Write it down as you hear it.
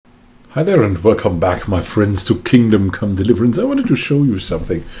Hi there and welcome back, my friends, to Kingdom Come Deliverance. I wanted to show you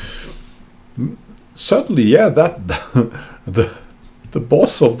something. Certainly, yeah, that the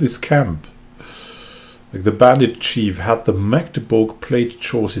boss of this camp, like the bandit chief, had the Magdeburg plate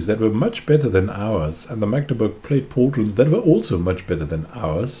choices that were much better than ours, and the Magdeburg plate pauldrons that were also much better than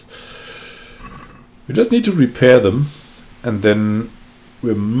ours. We just need to repair them, and then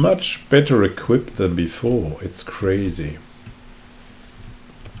we're much better equipped than before. It's crazy.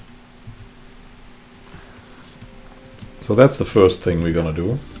 So that's the first thing we're gonna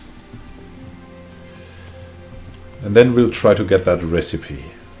do. And then we'll try to get that recipe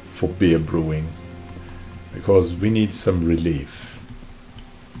for beer brewing, because we need some relief.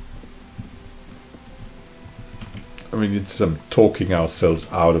 I mean, it's some talking ourselves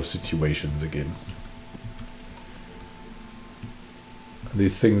out of situations again. And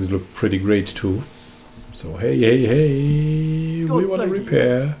these things look pretty great too. So hey, we want to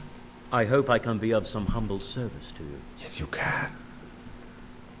repair. I hope I can be of some humble service to you. Yes, you can.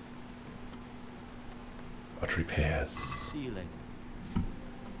 What repairs? See you later.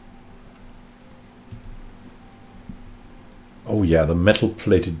 Oh yeah, the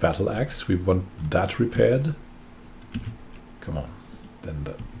metal-plated battle axe. We want that repaired. Come on. Then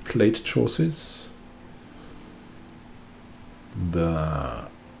the plate choices. The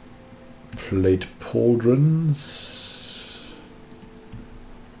plate pauldrons.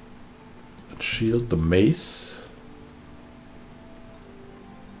 The shield, the mace.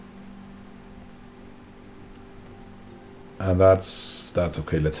 And that's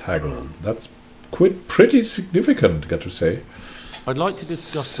okay, let's haggle. That's pretty significant, got to say. I'd like to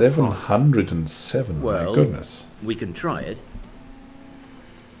discuss 707, well, my goodness. We can try it.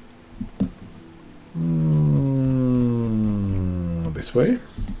 This way?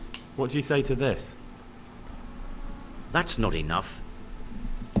 What do you say to this? That's not enough.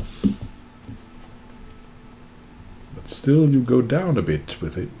 But still you go down a bit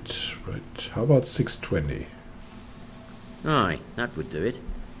with it. Right, how about 620? Aye, that would do it.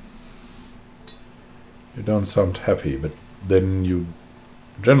 You don't sound happy, but then you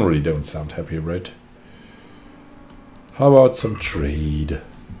generally don't sound happy, right? How about some trade?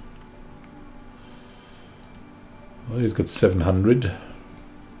 Well, he's got 700.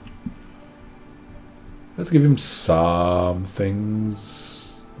 Let's give him some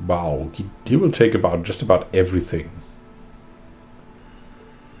things. Wow, he will take about just about everything.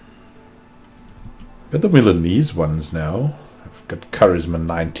 Got the Milanese ones now. I've got Charisma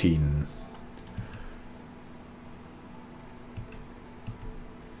 19.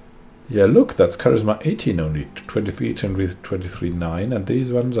 Yeah, look, that's Charisma 18 only. 23, 23, 9. And these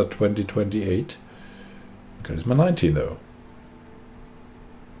ones are 20, 28. Charisma 19, though.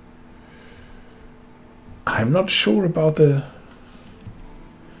 I'm not sure about the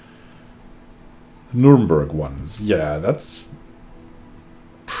Nuremberg ones. Yeah, that's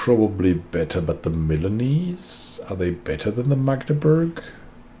probably better, but the Milanese, are they better than the Magdeburg?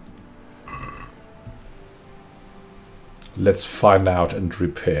 Let's find out and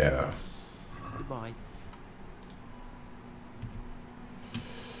repair. Goodbye.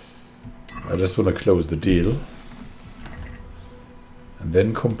 I just want to close the deal and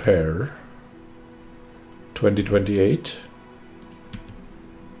then compare 2028,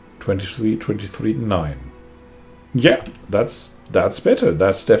 23, 23, 9. Yeah, that's better.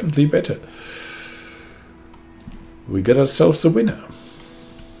 That's definitely better. We got ourselves a winner.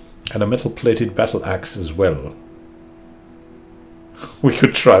 And a metal-plated battle axe as well. We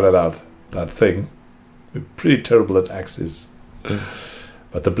could try that out, that thing. We're pretty terrible at axes.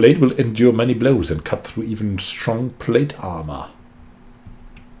 But the blade will endure many blows and cut through even strong plate armor.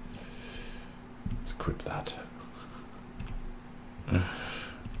 Let's equip that.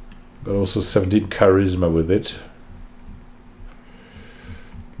 Got also 17 charisma with it.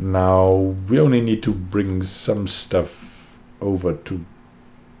 Now we only need to bring some stuff over to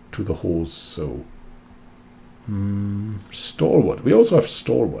the horse, so stalwart. We also have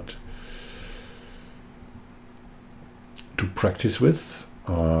stalwart to practice with.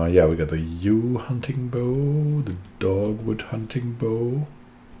 Yeah, we got the yew hunting bow, the dogwood hunting bow.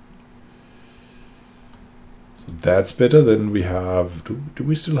 So that's better than we have. Do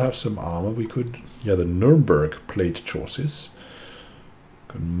we still have some armor? We could. Yeah, the Nuremberg plate choices.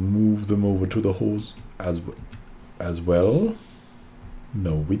 Can move them over to the horse as well.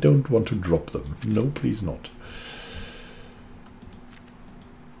 No, we don't want to drop them. No, please not.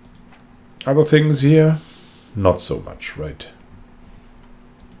 Other things here? Not so much, right?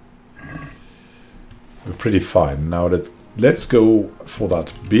 We're pretty fine. Now let's go for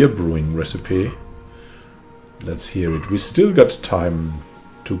that beer brewing recipe. Let's hear it. We still got time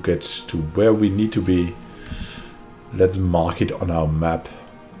to get to where we need to be. Let's mark it on our map.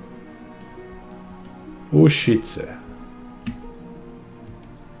 Oh shit.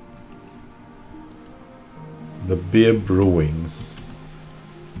 The beer brewing.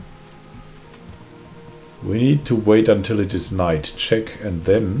 We need to wait until it is night. Check and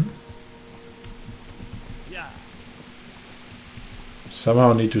then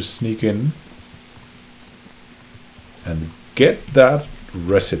somehow need to sneak in and get that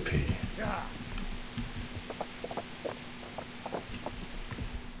recipe.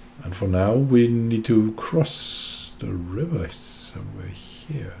 And for now we need to cross the river somewhere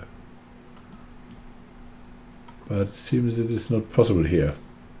here. But it seems it is not possible here.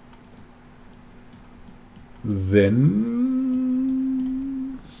 Then...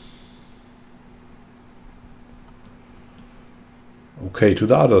 okay, to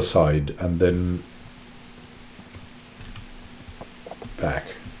the other side and then back.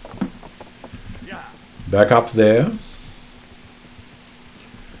 Back up there.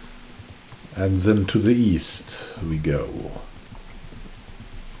 And then to the east we go.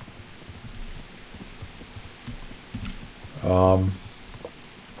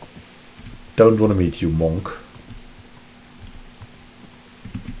 Don't want to meet you, monk.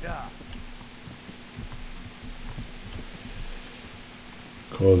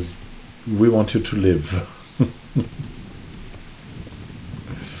 Because we want you to live.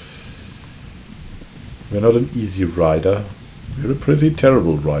 We're not an easy rider. We're a pretty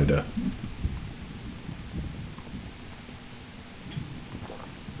terrible rider.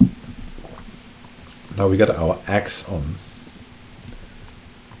 Now we got our axe on.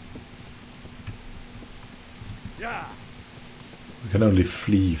 We can only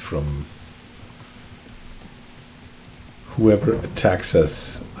flee from whoever attacks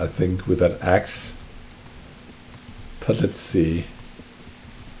us, I think, with that axe. But let's see.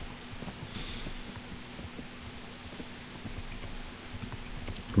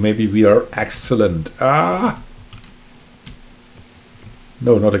 Maybe we are excellent. Ah!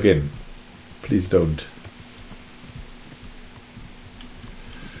 No, not again. Please don't.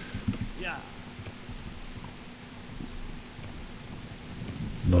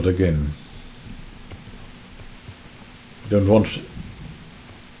 Not again. Don't want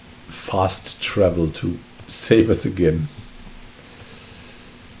fast travel to save us again.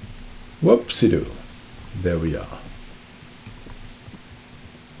 Whoopsie-doo. There we are.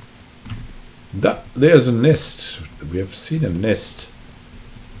 There's a nest. We have seen a nest.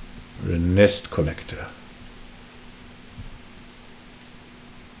 We're a nest collector.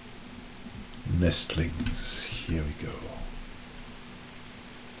 Nestlings. Here we go.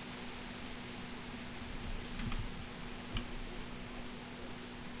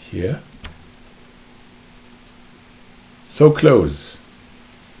 Here. So close.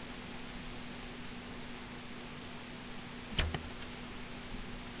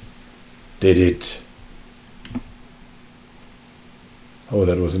 Did it. Oh,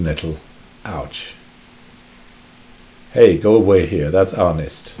 that was a nettle. Ouch. Hey, go away here. That's our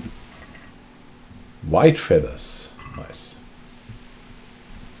nest. White feathers. Nice.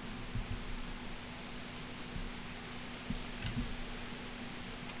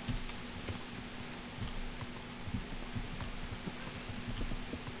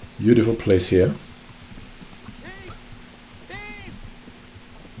 Beautiful place here.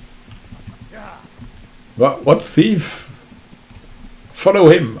 What thief? Follow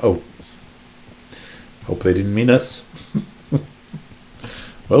him. Oh. Hope they didn't mean us.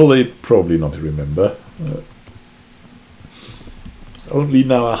 Well, they probably not remember. It's only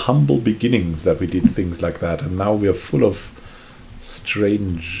in our humble beginnings that we did things like that, and now we are full of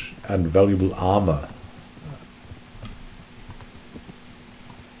strange and valuable armor.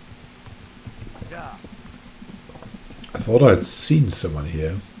 I thought I had seen someone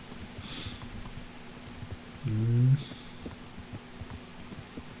here.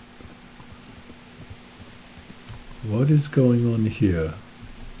 What is going on here?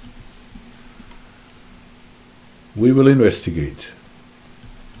 We will investigate.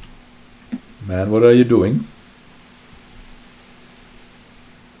 Man, what are you doing?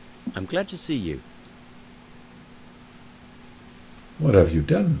 I'm glad to see you. What have you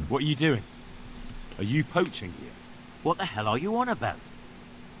done? What are you doing? Are you poaching here? What the hell are you on about?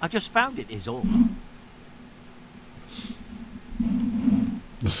 I just found it is all.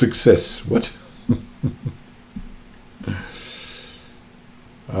 The success. What?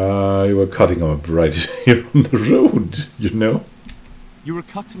 You were cutting up right here on the road, you know? You were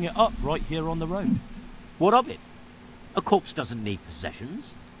cutting it up right here on the road. What of it? A corpse doesn't need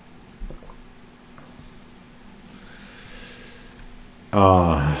possessions.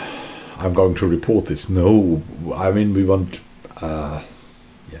 I'm going to report this. No, I mean, we want... yeah,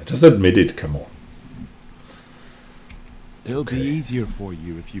 just admit it, come on. It'll be easier for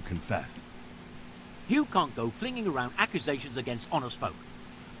you if you confess. You can't go flinging around accusations against honest folk.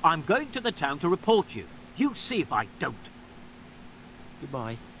 I'm going to the town to report you. You see if I don't.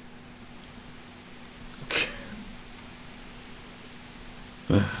 Goodbye.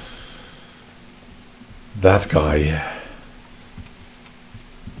 That guy.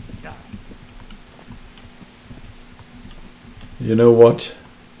 You know what?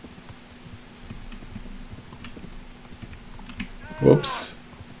 Whoops.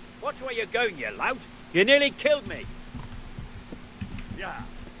 Watch where you're going, you lout. You nearly killed me. Yeah.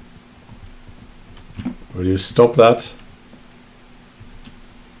 Will you stop that?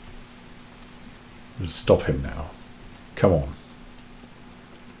 We'll stop him now. Come on.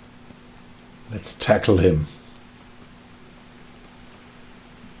 Let's tackle him.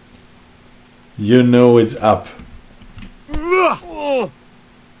 You know it's up.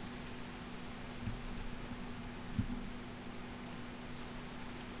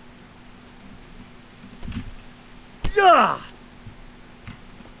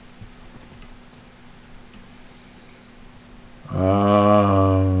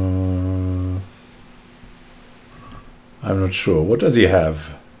 I'm not sure. What does he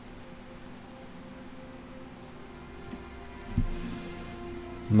have?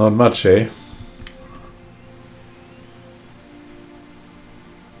 Not much, eh?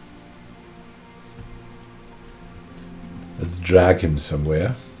 Let's drag him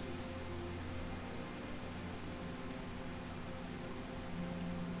somewhere.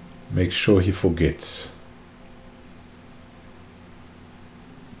 Make sure he forgets.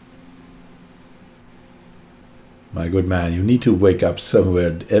 My good man, you need to wake up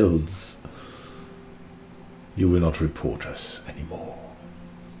somewhere else. You will not report us anymore.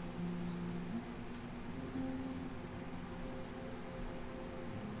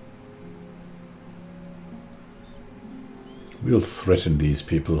 We'll threaten these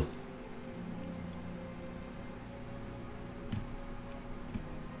people.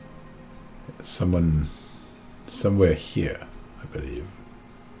 Someone somewhere here, I believe.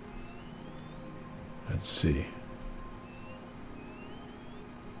 Let's see.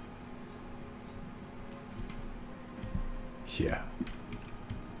 Here.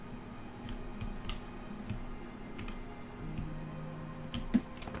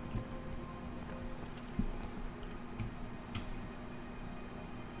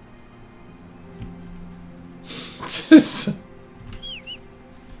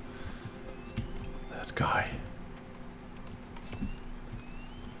 That guy.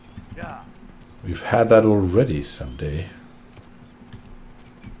 Yeah. We've had that already someday.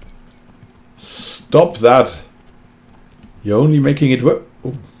 Stop that! You're only making it work.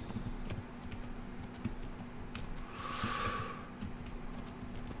 Oh.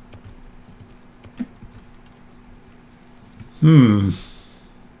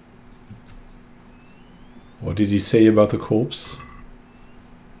 What did he say about the corpse?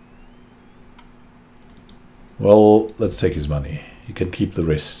 Well, let's take his money. He can keep the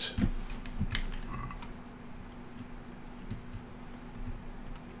rest.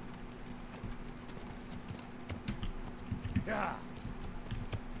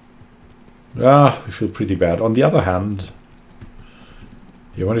 Ah, we feel pretty bad. On the other hand,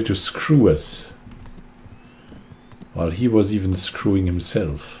 he wanted to screw us, while he was even screwing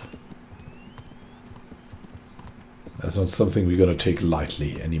himself. That's not something we're going to take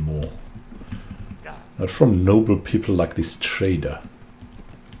lightly anymore. Not from noble people like this trader.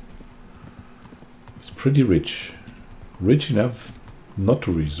 He's pretty rich. Rich enough not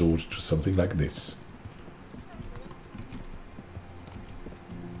to resort to something like this.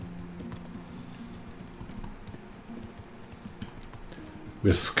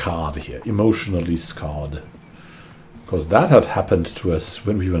 We're scarred here, emotionally scarred. Because that had happened to us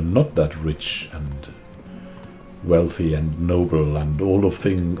when we were not that rich and wealthy and noble and all of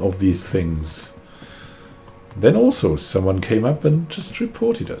these things. Then also someone came up and just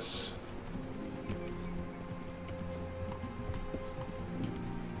reported us.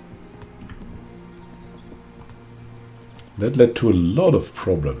 That led to a lot of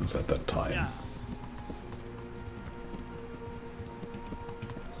problems at that time. Yeah.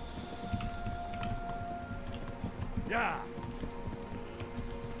 Yeah.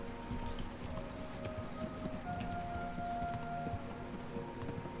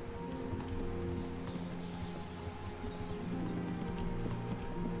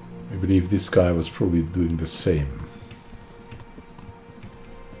 I believe this guy was probably doing the same.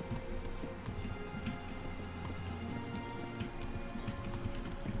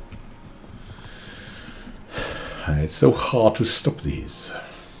 It's so hard to stop these.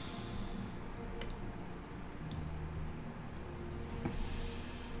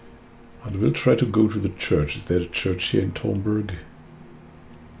 I will try to go to the church. Is there a church here in Tornberg?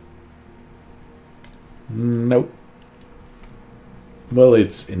 No. Well,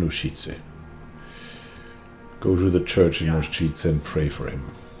 it's in Ushitse. Go to the church in Ushitse and pray for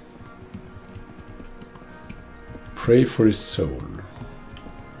him. Pray for his soul.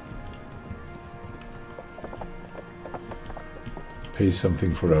 Pay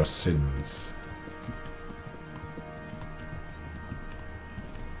something for our sins.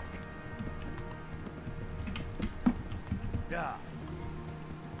 Yeah.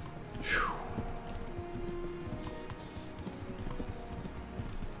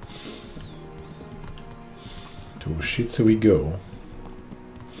 To Ushitse we go.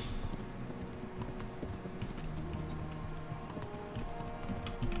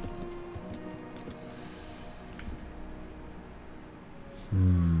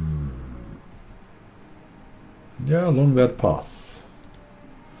 Yeah, along that path.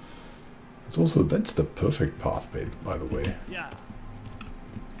 It's also, that's the perfect path, by the way. Yeah.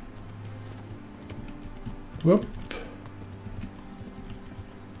 Whoop.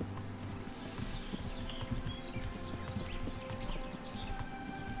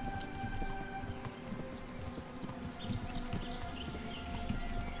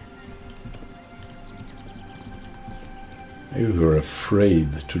 You were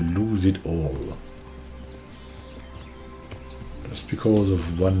afraid to lose it all. Just because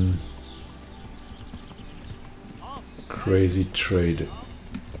of one crazy trade.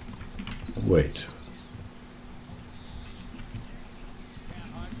 Wait.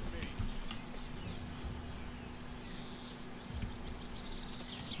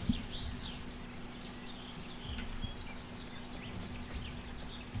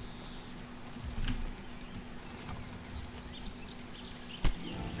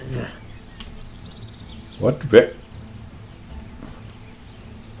 What? Where?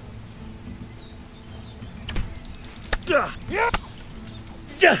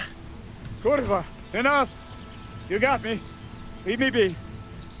 Kurva, enough. You got me. Leave me be.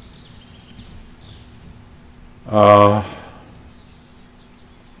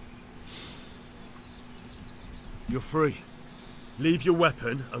 You're free. Leave your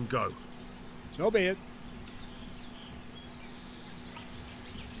weapon and go. So be it.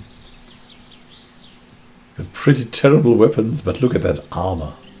 Pretty terrible weapons, but look at that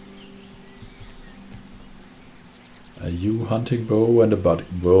armor. A yew hunting bow and a body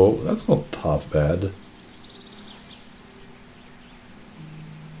bow. That's not half bad.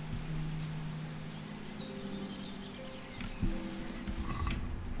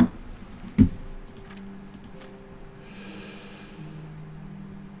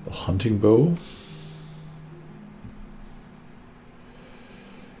 The hunting bow.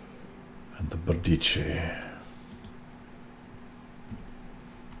 And the bodice.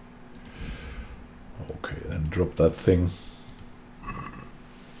 Okay, then drop that thing.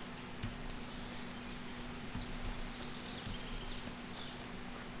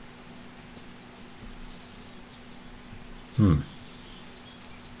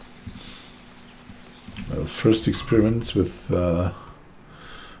 Well, first experiments with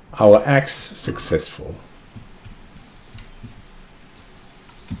our axe successful.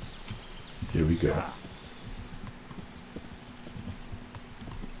 Here we go.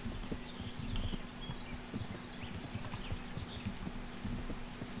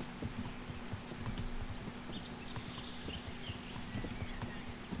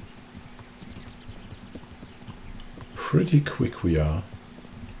 Pretty quick we are.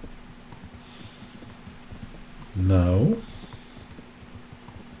 Now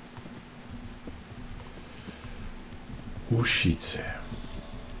Ushitse.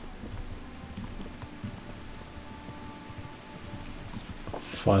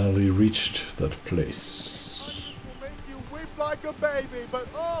 Finally reached that place. Will make you weep like a baby, but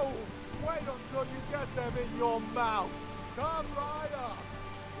oh, wait until you get them in your mouth. Come right up.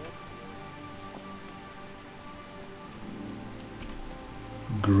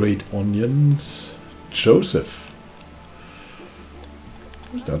 Great onions. Joseph.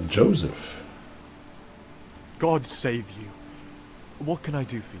 Who's that Joseph? God save you. What can I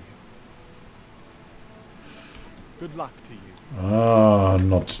do for you? Good luck to you. Ah,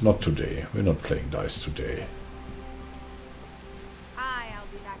 not today. We're not playing dice today. I'll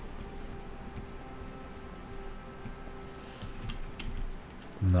be back.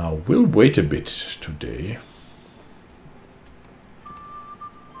 Now we'll wait a bit today.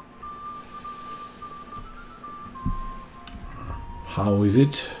 How is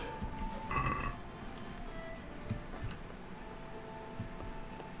it?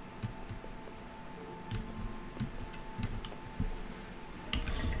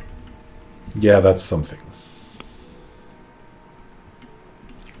 Yeah, that's something.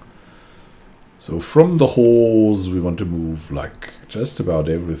 So from the halls we want to move like just about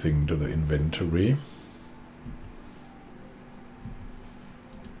everything to the inventory.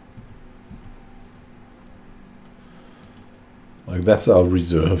 Like that's our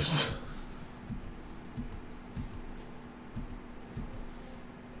reserves.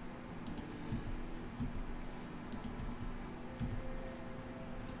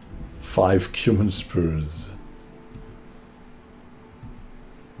 Five cumin spurs.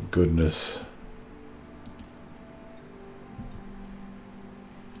 Goodness.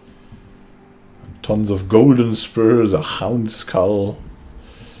 Tons of golden spurs, a hound skull.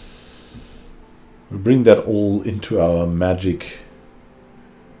 We bring that all into our magic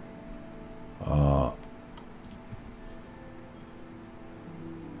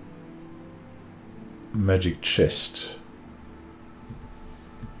magic chest.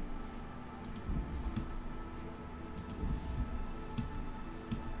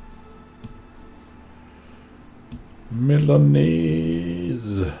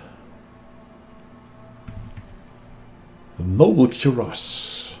 Milanese. The noble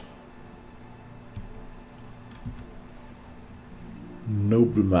cuirass.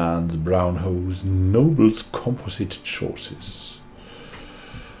 Nobleman's brown hose. Noble's composite choices.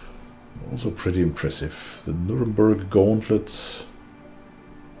 Also pretty impressive. The Nuremberg gauntlets.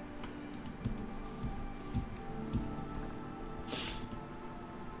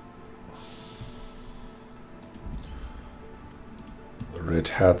 The red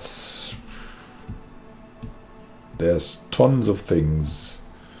hats. There's tons of things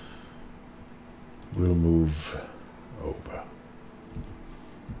we'll move over.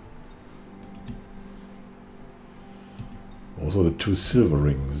 Also the 2 silver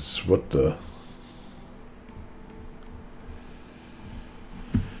rings. What the...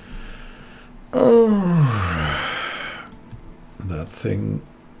 Oh, that thing.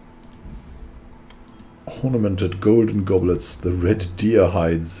 Ornamented golden goblets, the red deer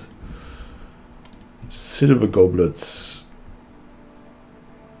hides. Silver goblets.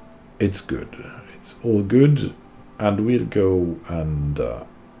 It's good. It's all good. And we'll go and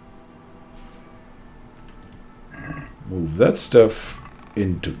move that stuff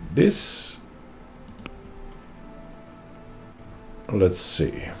into this. Let's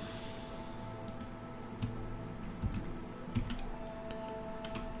see.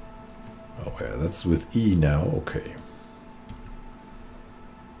 Oh yeah, that's with E now. Okay.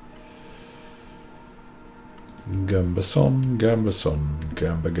 Gambason, Gambason,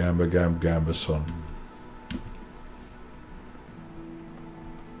 Gambason.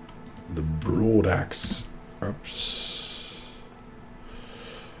 The broad axe. Oops.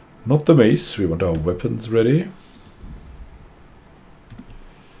 Not the mace, we want our weapons ready.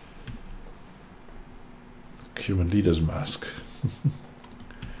 Human leader's mask.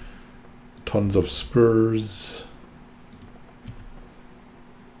 Tons of spurs.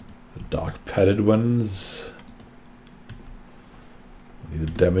 The dark padded ones. The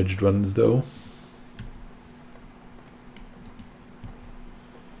damaged ones though.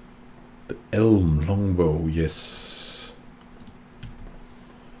 The elm longbow, yes.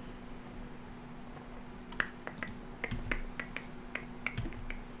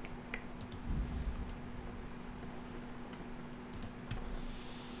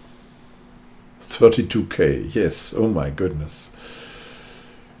 $32K, yes, oh my goodness.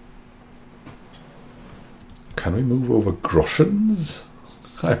 Can we move over groschens?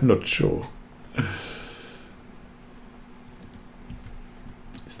 I'm not sure.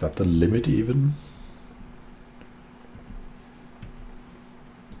 Is that the limit even?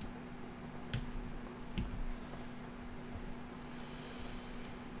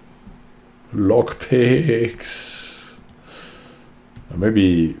 Lockpicks.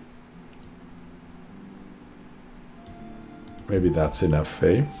 Maybe that's enough,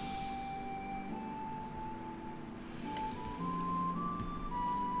 eh?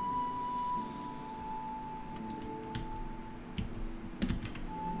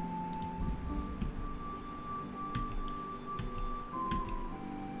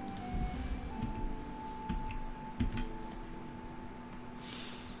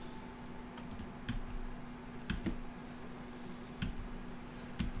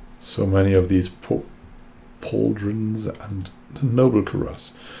 So many of these pauldrons and the noble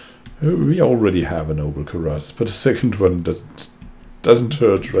cuirass. We already have a noble cuirass, but a second one doesn't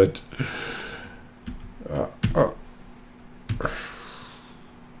hurt, right?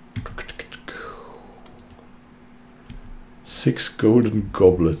 6 golden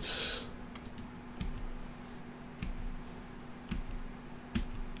goblets.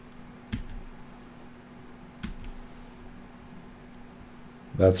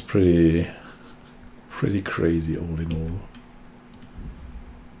 That's pretty crazy all in all.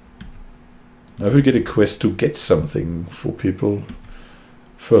 Now if we get a quest to get something for people,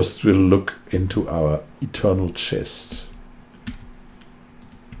 first we'll look into our eternal chest.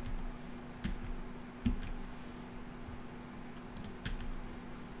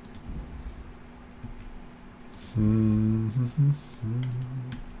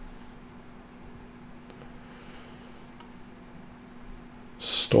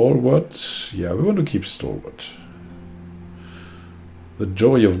 Stalwart. Yeah, we want to keep Stalwart. The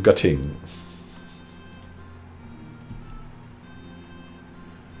joy of gutting.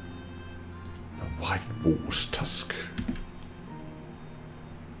 The white boar's tusk.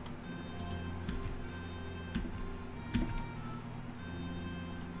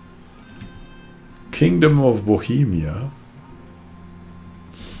 Kingdom of Bohemia.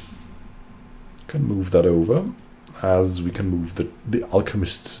 Can move that over, as we can move the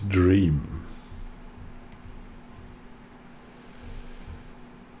Alchemist's Dream.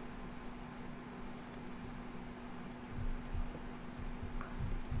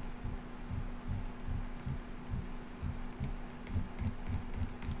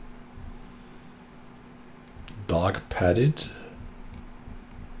 Dark padded.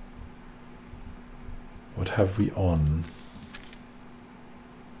 What have we on?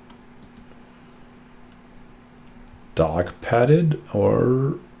 Dark padded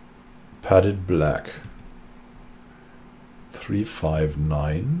or padded black?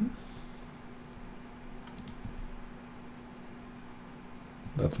 359.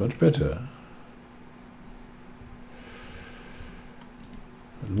 That's much better.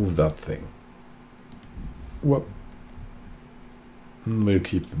 Let's move that thing. Whoop. We'll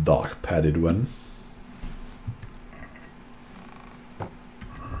keep the dark padded one.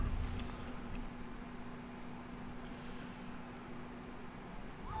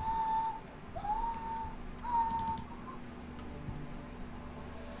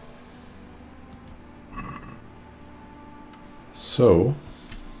 So,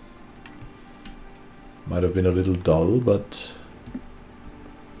 might have been a little dull, but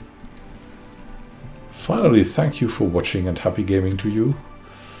finally, thank you for watching and happy gaming to you.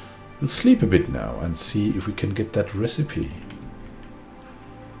 We'll sleep a bit now and see if we can get that recipe.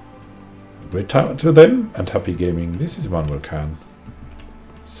 Great time until then, and happy gaming. This is Immanuel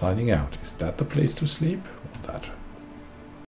signing out. Is that the place to sleep? Or that?